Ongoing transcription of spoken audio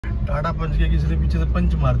टाटा पंच के किसी ने पीछे से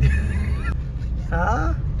पंच मार दिया।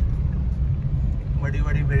 हाँ, बड़ी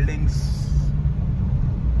बड़ी बिल्डिंग्स।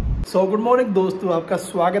 सो गुड मॉर्निंग दोस्तों, आपका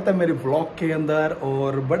स्वागत है मेरे व्लॉग के अंदर।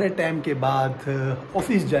 और बड़े टाइम के बाद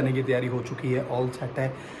ऑफिस जाने की तैयारी हो चुकी है, ऑल सेट है,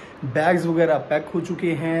 बैग्स वगैरह पैक हो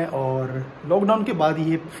चुके हैं। और लॉकडाउन के बाद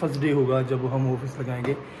ये फर्स्ट डे होगा जब हम ऑफिस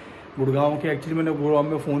लगाएंगे गुड़गांव के। एक्चुअली मैंने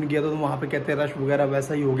गुड़गांव में फ़ोन किया था तो वहाँ पे कहते हैं रश वगैरह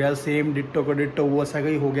वैसा ही हो गया, सेम डिट्टो का डिट्टो वो ऐसा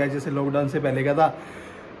ही हो गया जैसे लॉकडाउन से पहले का था।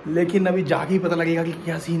 लेकिन अभी जाके ही पता लगेगा कि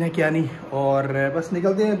क्या सीन है क्या नहीं। और बस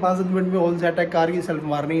निकलते हैं, 5-7 मिनट में ऑल सेट है, कार की सेल्फ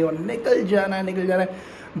मारनी है और निकल जाना है।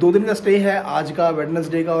 2 दिन का स्टे है, आज का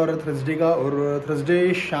वेडनेसडे का और थर्सडे का। और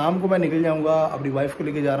थर्सडे शाम को मैं निकल जाऊँगा, अपनी वाइफ को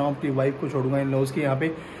लेके जा रहा हूँ, अपनी वाइफ को छोड़ूंगा इन लॉज के यहाँ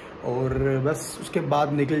पे। और बस उसके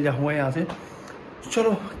बाद निकल जाऊँगा यहाँ से।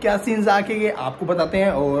 चलो क्या सीन्स आके ये आपको बताते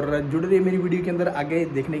हैं और जुड़ रही है मेरी वीडियो के अंदर आगे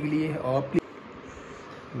देखने के लिए। और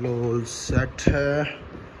प्लीज लोल सेट है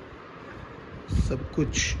सब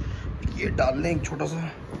कुछ, ये डाल लें एक छोटा सा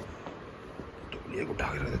तो ये उठा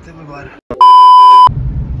कर देते हैं बाहर।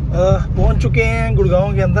 पहुंच चुके हैं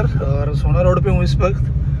गुड़गांव के अंदर और सोना रोड पे हूँ इस वक्त।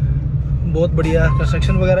 बहुत बढ़िया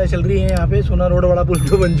कंस्ट्रक्शन वगैरह चल रही है यहाँ पे। सोना रोड वाला पुल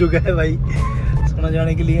तो बन चुका है भाई सोना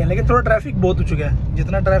जाने के लिए, लेकिन थोड़ा ट्रैफिक बहुत हो चुका है।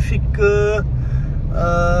 जितना ट्रैफिक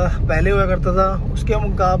पहले हुआ करता था उसके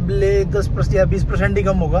मुकाबले 10% या 20% ही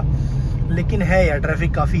कम होगा, लेकिन है यार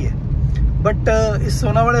ट्रैफिक काफ़ी है। बट इस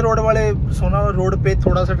सोना रोड पे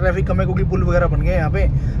थोड़ा सा ट्रैफिक कम है क्योंकि पुल वगैरह बन गए। यहाँ पे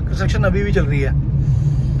कंस्ट्रक्शन अभी भी चल रही है।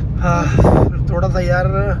 हाँ, थोड़ा सा यार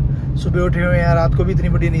सुबह उठे हुए यार, रात को भी इतनी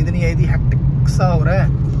बड़ी नींद नहीं आई थी, हेक्टिक सा हो रहा है,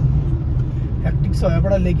 हेक्टिक सा होया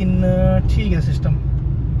पड़ा। लेकिन ठीक है सिस्टम,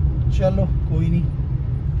 चलो कोई नहीं।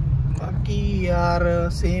 बाकी यार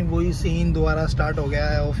सेम वही सीन दोबारा स्टार्ट हो गया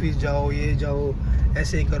है, ऑफिस जाओ, ये जाओ,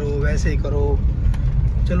 ऐसे करो वैसे करो।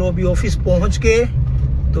 चलो अभी ऑफिस पहुंच के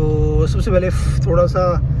तो सबसे पहले थोड़ा सा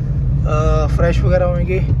फ्रेश वगैरह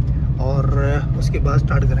होंगे और उसके बाद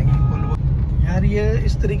स्टार्ट करेंगे पुल। यार ये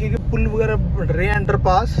इस तरीके के पुल वगैरह बन रहे हैं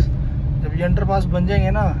अंडरपास। जब ये अंडरपास बन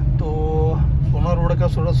जाएंगे ना तो सोना रोड का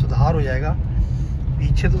थोड़ा सुधार हो जाएगा।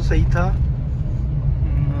 पीछे तो सही था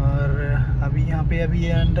और अभी यहाँ पे अभी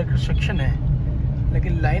ये अंडर कंस्ट्रक्शन है,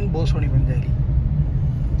 लेकिन लाइन बहुत सोहनी बन जाएगी।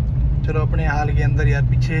 चलो अपने हाल के अंदर यार,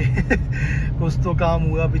 पीछे कुछ तो काम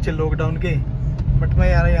हुआ पीछे लॉकडाउन के। बट मैं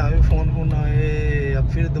यार यहाँ पे फ़ोन आए, अब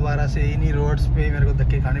फिर दोबारा से इन्हीं रोड्स पे मेरे को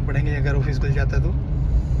धक्के खाने पड़ेंगे अगर ऑफिस खुल जाता है तो।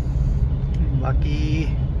 बाकी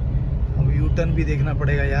अब यू टर्न भी देखना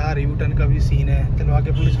पड़ेगा यार, यू टर्न का भी सीन है। चलो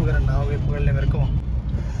आगे पुलिस वगैरह ना हो गए पकड़ ले मेरे को।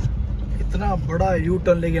 इतना बड़ा यू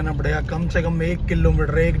टर्न लेके आना पड़ेगा, कम से कम 1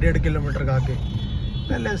 किलोमीटर 1-1.5 किलोमीटर का आगे।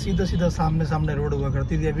 पहले सीधा सामने रोड हुआ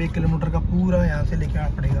करती थी, अब 1 किलोमीटर का पूरा यहाँ से लेके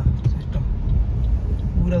आना पड़ेगा सिस्टम।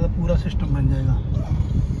 पूरा का पूरा सिस्टम बन जाएगा।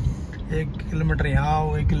 1 किलोमीटर यहाँ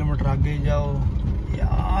आओ, 1 किलोमीटर आगे जाओ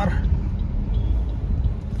यार।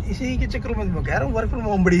 इसी के चक्कर में मैं कह रहा हूँ वर्क फ्रॉम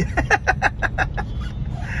होम बढ़िया है।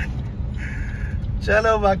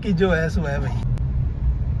 चलो बाकी जो है सो है भाई।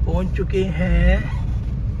 पहुंच चुके हैं।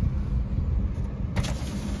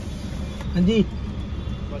 हाँ जी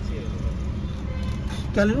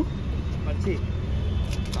क्या ले लूं?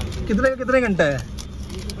 कितने घंटा है?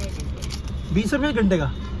 20 रुपये घंटे का।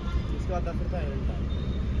 इसका 10 रुपये घंटा।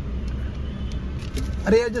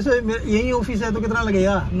 अरे यार जैसे यही ऑफिस है तो कितना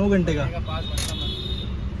लगेगा 9 घंटे का?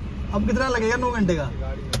 अब कितना लगेगा 9 घंटे का?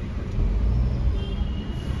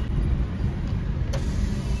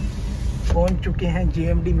 पहुंच चुके हैं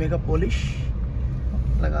JMD मेगा पॉलिश,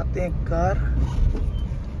 लगाते हैं कार।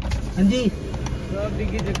 हाँ जी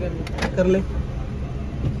डिग्गी चेक कर ले।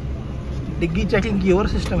 डिग्गी चेकिंग की और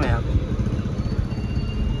सिस्टम है यहाँ पे।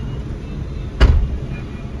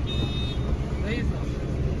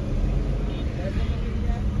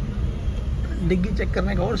 डिग्गी चेक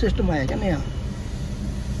करने का और सिस्टम आया क्या नया?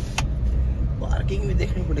 पार्किंग भी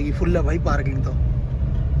देखनी पड़ेगी, फुल है भाई पार्किंग तो।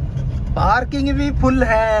 पार्किंग भी फुल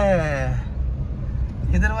है,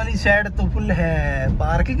 इधर वाली साइड तो फुल है।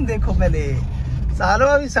 पार्किंग देखो पहले। सालों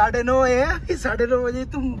अभी 9:30 है, अभी 9:30 बजे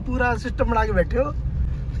तुम पूरा सिस्टम बना के बैठे हो।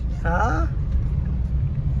 हाँ,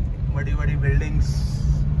 बड़ी बड़ी बिल्डिंग्स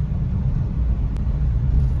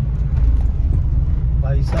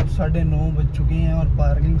भाई साहब। 9:30 बज चुके हैं और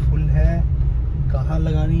पार्किंग फुल है। कहाँ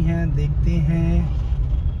लगानी है देखते हैं,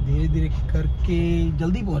 धीरे धीरे करके।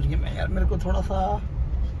 जल्दी पहुंच गए मैं यार, मेरे को थोड़ा सा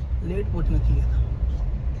लेट पहुंचना चाहिए था।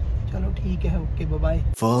 चलो ठीक है, okay bye.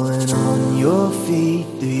 Falling on your feet,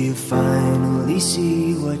 do you finally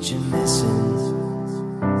see what you're missing?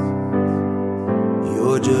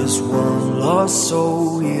 You're just one lost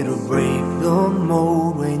soul, here to break the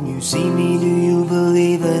mold. When you see me, do you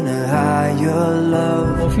believe in a higher love?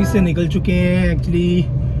 Office से निकल चुके हैं। Actually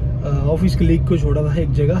office colleague को छोड़ा था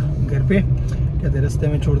एक जगह घर पे, कहते रास्ते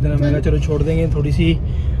में छोड़ देना, मैं कहा चलो छोड़ देंगे। थोड़ी सी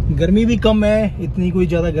गर्मी भी कम है, इतनी कोई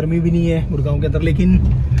ज़्यादा गर्मी भी नहीं है गुड़गांव के अंदर। लेकिन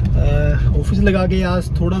ऑफिस लगा के आज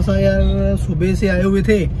थोड़ा सा यार सुबह से आए हुए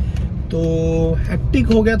थे तो हेक्टिक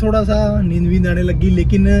हो गया, थोड़ा सा नींद भी आने लगी।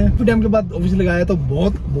 लेकिन कुछ टाइम के बाद ऑफिस लगाया तो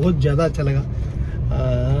बहुत ज़्यादा अच्छा लगा,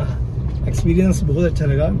 एक्सपीरियंस बहुत अच्छा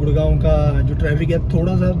लगा। गुड़गांव का जो ट्रैफिक है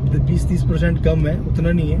थोड़ा सा 20-30% कम है,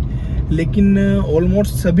 उतना नहीं है, लेकिन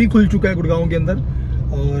ऑलमोस्ट सभी खुल चुका है गुड़गांव के अंदर।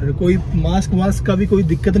 और कोई मास्क का भी कोई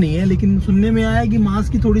दिक्कत नहीं है। लेकिन सुनने में आया कि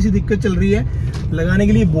मास्क की थोड़ी सी दिक्कत चल रही है, लगाने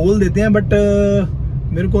के लिए बोल देते हैं, बट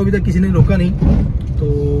मेरे को अभी तक किसी ने रोका नहीं।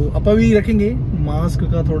 तो आप भी रखेंगे मास्क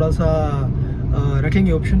का, थोड़ा सा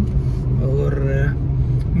रखेंगे ऑप्शन। और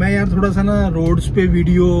मैं यार थोड़ा सा ना रोड्स पे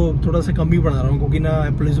वीडियो थोड़ा सा कम ही बना रहा हूँ, क्योंकि ना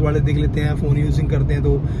पुलिस वाले देख लेते हैं, फ़ोन यूजिंग करते हैं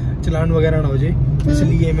तो चलान वगैरह ना हो जाए,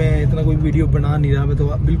 इसलिए मैं इतना कोई वीडियो बना नहीं रहा। मैं तो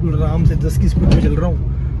बिल्कुल आराम से 10 की स्पीड में चल रहा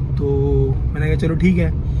हूँ। तो मैंने कहा चलो ठीक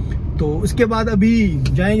है। तो इसके बाद अभी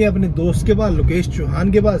जाएंगे अपने दोस्त के पास, लोकेश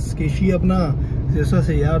चौहान के पास। केशी अपना सिरसा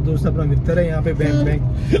से यार दोस्त, अपना मित्र है, यहाँ पे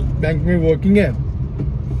बैंक में वर्किंग है।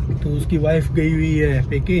 तो उसकी वाइफ गई हुई है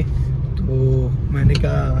पेके, तो मैंने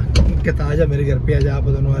कहा कहता आजा मेरे घर पे, आजा, आप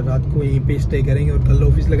दोनों रात को यहीं पे स्टे करेंगे और कल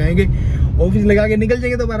ऑफिस लगाएंगे। ऑफिस लगा के निकल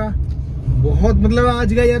जाएंगे दोबारा। बहुत मतलब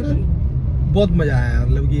आज का यार बहुत मजा आया,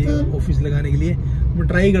 मतलब कि ऑफिस लगाने के लिए। मैं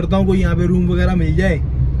ट्राई करता हूँ कोई यहाँ पे रूम वगैरह मिल जाए,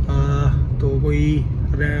 तो कोई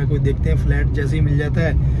देखते हैं फ्लैट जैसे ही मिल जाता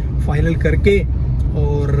है फाइनल करके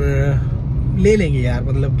और ले लेंगे यार।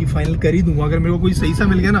 मतलब कि फाइनल कर ही दूंगा, अगर मेरे को कोई सही सा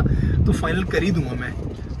मिल गया ना तो फाइनल कर ही दूंगा मैं।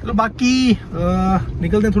 चलो बाकी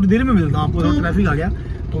निकलते हैं, थोड़ी देर में मिलता हूँ आपको। थोड़ा ट्रैफिक आ गया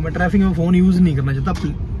तो मैं ट्रैफिक में फ़ोन यूज़ नहीं करना चाहता।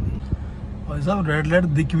 भाई साहब रेड लाइट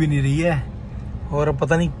दिख भी नहीं रही है, और अब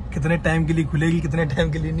पता नहीं कितने टाइम के लिए खुलेगी, कितने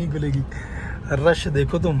टाइम के लिए नहीं खुलेगी। रश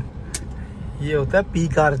देखो तुम, ये होता है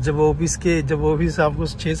पीक आवर। जब ऑफिस आपको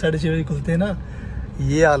 6-6:30 बजे खुलते हैं ना,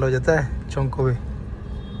 ये हाल हो जाता है चौंकों पे।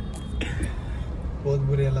 बहुत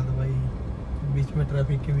बुरे हालत है भाई बीच में,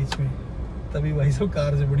 ट्रैफिक के बीच में। तभी भाई सब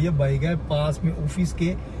कार से बढ़िया बाइक है, पास में ऑफिस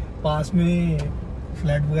के पास में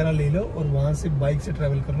फ्लैट वगैरह ले लो और वहाँ से बाइक से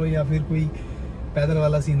ट्रैवल कर लो, या फिर कोई पैदल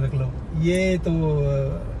वाला सीन रख लो। ये तो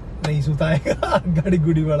नहीं सूता आएगा, गाड़ी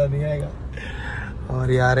गुड़ी वाला नहीं आएगा।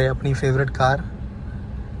 और यार है अपनी फेवरेट कार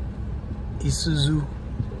इसूजू,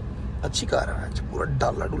 अच्छी कार है, पूरा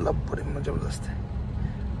डाला डुला बड़े जबरदस्त है।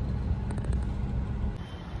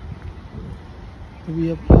 अभी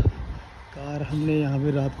अब कार हमने यहाँ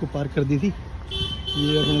पे रात को पार्क कर दी थी।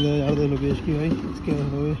 ये अपने यार दो लोकेश की भाई, इसके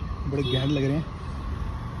बड़े गैंड लग रहे हैं,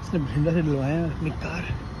 इसने भिंडा से डलवाया है अपनी कार।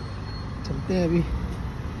 चलते हैं अभी,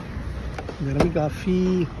 गर्मी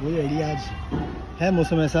काफ़ी हो जाएगी, आज है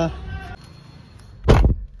मौसम ऐसा।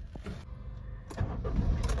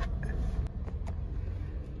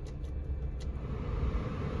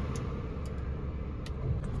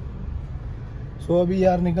 तो अभी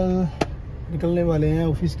यार निकलने वाले हैं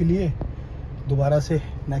ऑफिस के लिए दोबारा से,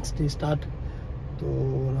 नेक्स्ट डे स्टार्ट। तो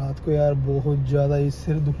रात को यार बहुत ज़्यादा ही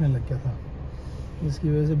सिर दुखने लग गया था, इसकी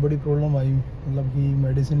वजह से बड़ी प्रॉब्लम आई। मतलब कि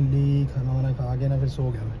मेडिसिन ली, खाना वाना खा के ना फिर सो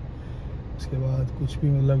गया मैं। उसके बाद कुछ भी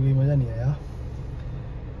मतलब कि मज़ा नहीं आया।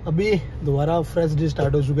 अभी दोबारा फ्रेश डे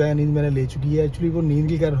स्टार्ट हो चुका है, नींद मैंने ले चुकी है। एक्चुअली वो नींद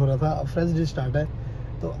की कारण हो रहा था, अब फ्रेश डे स्टार्ट है।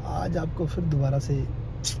 तो आज आपको फिर दोबारा से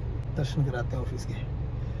दर्शन कराते हैं ऑफिस के।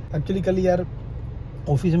 एक्चुअली कल यार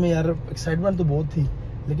ऑफिस में यार एक्साइटमेंट तो बहुत थी,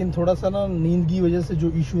 लेकिन थोड़ा सा ना नींद की वजह से जो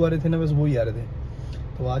इशू आ रहे थे ना, बस वही आ रहे थे।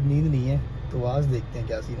 तो आज नींद नहीं है, तो आज देखते हैं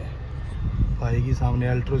क्या सीन है। भाई के सामने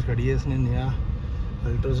अल्ट्रोज खड़ी है, इसने नया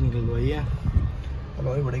अल्ट्रोज निकलवाई है।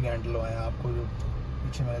 अभी बड़े कैंडल आए हैं आपको, जो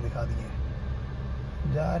पीछे मैंने दिखा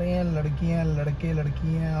दिए। जा रहे हैं लड़कियां लड़के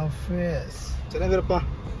लड़कियां ऑफिस। चले फिर अपा,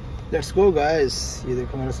 लेट्स गो गाइस। ये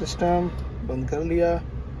देखो मेरा सिस्टम बंद कर लिया।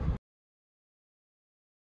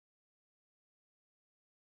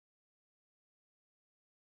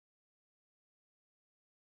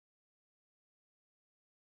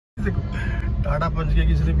 देखो टाटा पंच के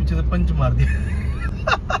किसी ने पीछे से पंच मार दिया।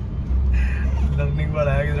 लर्निंग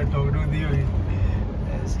वाला है, किसी ठोक दी हुई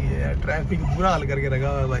ऐसी है। ट्रैफिक बुरा हाल करके रखा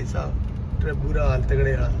हुआ है भाई साहब, बुरा हाल,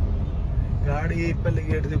 तगड़े हाल। गाड़ी पहले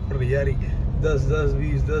गेट से ऊपर नहीं जा रही,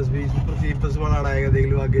 10-20 ऊपर से बस वाला आएगा, देख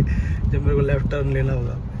लो आगे जब मेरे को लेफ्ट टर्न लेना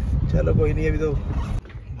होगा। चलो कोई नहीं, अभी तो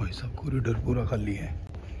भाई साहब कॉरिडोर पूरा खाली है।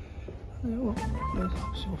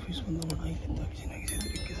 ऑफिस बंदा बना ही लेता किसी ना किसी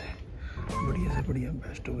तरीके से, बढ़िया से बढ़िया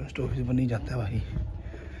बेस्ट ऑफिस बन ही जाता है भाई।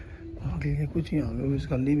 आगे कुछ यहाँ पे ऑफिस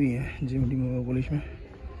खाली भी है, जिम टीम पुलिस में,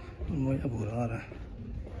 तो मज़ा बुरा आ रहा है।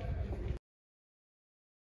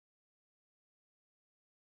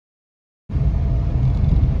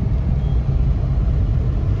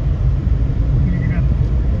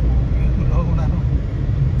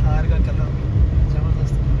 थार का कलर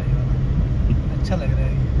जबरदस्त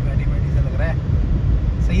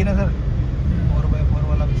सही है ना सर? 4x4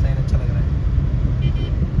 वाला भी साइन अच्छा लग रहा है।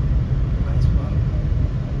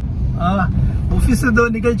 ऑफिस से तो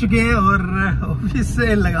निकल चुके हैं और ऑफिस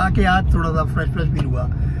से लगा के आज थोड़ा सा फ्रेश फील हुआ।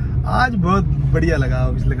 आज बहुत बढ़िया लगा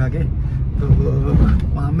ऑफिस लगा के। तो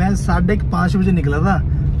मैं 5:30 बजे निकला था,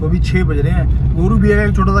 तो अभी 6 बज रहे हैं। गुरु भी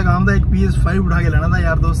एक छोटा सा काम था, एक PS5 उठा के लाना था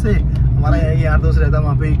यार दोस्त से। हमारा यार दोस्त रहता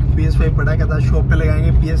वहाँ पे, एक PS5 पड़ा, कहता शॉप पे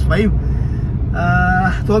लगाएंगे PS5।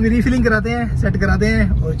 तो अभी रीफिलिंग कराते हैं, सेट कराते हैं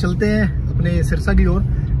और चलते हैं अपने सिरसा की ओर।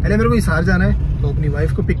 पहले मेरे को हिसार जाना है, तो अपनी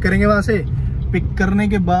वाइफ को पिक करेंगे वहाँ से। पिक करने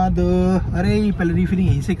के बाद अरे पहले रीफिलिंग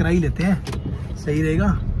यहीं से करा ही लेते हैं, सही रहेगा,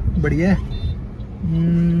 बढ़िया है।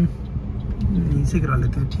 यहीं से करा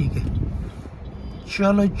लेते हैं, ठीक है।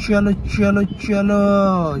 चलो चलो चलो चलो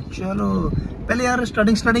चलो। पहले यार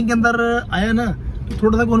स्टार्टिंग के अंदर आया ना, तो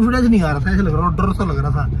थोड़ा सा कॉन्फिडेंस नहीं आ रहा था, ऐसे लग रहा था, डर सा लग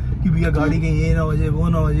रहा था कि भैया गाड़ी के ये ना हो जाए, वो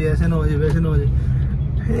ना हो जाए, ऐसे ना हो जाए, वैसे ना हो जाए।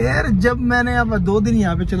 फिर जब मैंने अब 2 दिन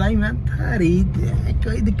यहाँ पे चलाई, मैं अरे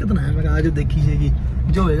कोई दिक्कत ना है, मैं आज देखी जाएगी,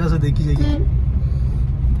 जो होगा सो देखी जाएगी।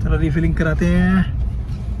 चलो रीफिलिंग कराते हैं।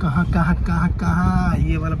 कहाँ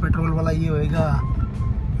ये वाला पेट्रोल वाला ये होएगा।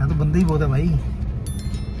 यहाँ तो बंदे ही बहुत है भाई।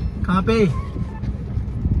 कहाँ पे?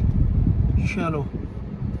 चलो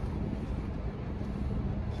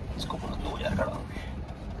इसको 2000 का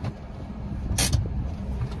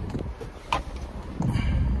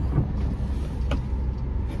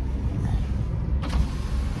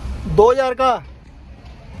 2000 का।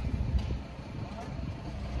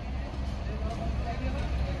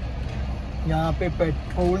 यहाँ पे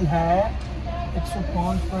पेट्रोल है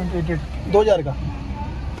 105.88, 2000 का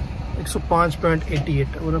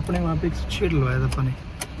 105.88, और अपने वहाँ पे 106 डलवाया था अपने।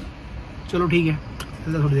 चलो ठीक है,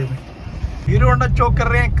 थोड़ी देर में हीरो होंडा चौक कर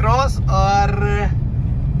रहे हैं क्रॉस और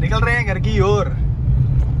निकल रहे हैं घर की ओर।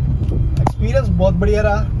 एक्सपीरियंस बहुत बढ़िया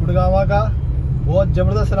रहा गुड़गांव का, बहुत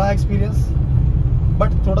जबरदस्त रहा एक्सपीरियंस।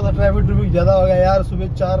 बट थोड़ा सा ट्रैफिक ज़्यादा हो गया यार, सुबह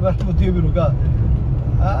 4 बजे भी रुका,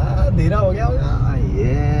 अंधेरा हो गया होगा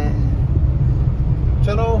ये।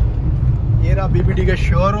 चलो ये रहा BPD का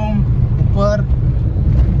शोरूम ऊपर,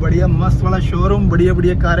 बढ़िया मस्त वाला शोरूम,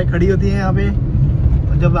 बढ़िया कारें खड़ी होती हैं यहाँ पे।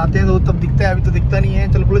 जब आते हैं तो तब दिखता है, अभी तो दिखता नहीं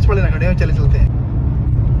है। चलो पुलिस वाले ना खड़े हैं, चले चलते हैं।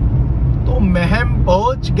 तो महम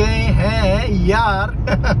पहुंच गए हैं यार।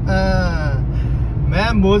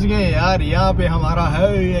 महम पहुंच गए यार। यहाँ पे हमारा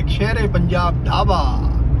है एक शेर पंजाब ढाबा,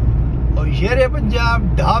 और शेर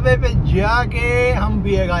पंजाब ढाबे पे जाके हम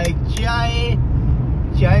पिएगा एक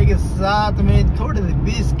चाय के साथ में थोड़े से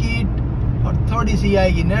बिस्किट और थोड़ी सी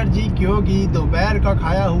आएगी एनर्जी, क्योंकि दोपहर का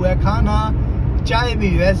खाया हुआ खाना, चाय भी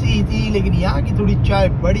वैसी ही थी, लेकिन यहाँ की थोड़ी चाय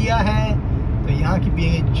बढ़िया है, तो यहाँ की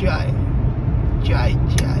पियेंगे चाय।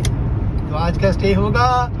 तो आज का स्टे होगा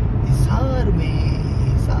हिसार में।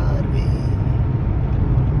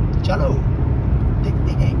 चलो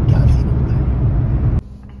देखते हैं क्या सीन होता है।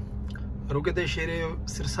 रुके थे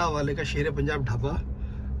सिरसा वाले का शेर पंजाब ढाबा,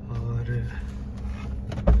 और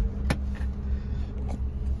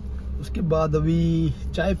उसके बाद अभी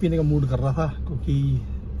चाय पीने का मूड कर रहा था, क्योंकि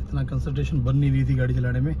इतना कंसंट्रेशन बन नहीं रही थी गाड़ी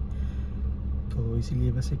चलाने में, तो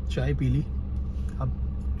इसीलिए बस एक चाय पी ली। अब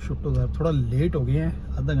शुक्र थोड़ा लेट हो गए हैं,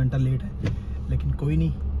 आधा घंटा लेट है, लेकिन कोई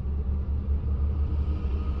नहीं,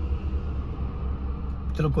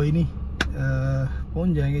 चलो कोई नहीं, पहुंच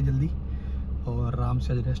जाएंगे जल्दी और आराम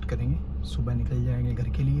से आज रेस्ट करेंगे। सुबह निकल जाएंगे घर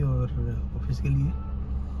के लिए और ऑफिस के लिए।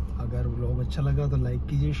 अगर व्लॉग अच्छा लगा तो लाइक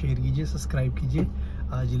कीजिए, शेयर कीजिए, सब्सक्राइब कीजिए।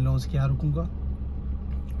 आज इन लोगों से क्या रुकूँगा,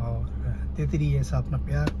 और देते रहिए ऐसा अपना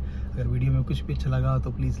प्यार। अगर वीडियो में कुछ भी अच्छा लगा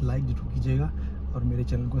तो प्लीज़ लाइक जरूर कीजिएगा और मेरे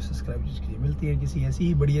चैनल को सब्सक्राइब कीजिए। मिलती है किसी ऐसी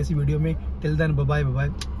ही बढ़िया सी वीडियो में। Till then bye bye.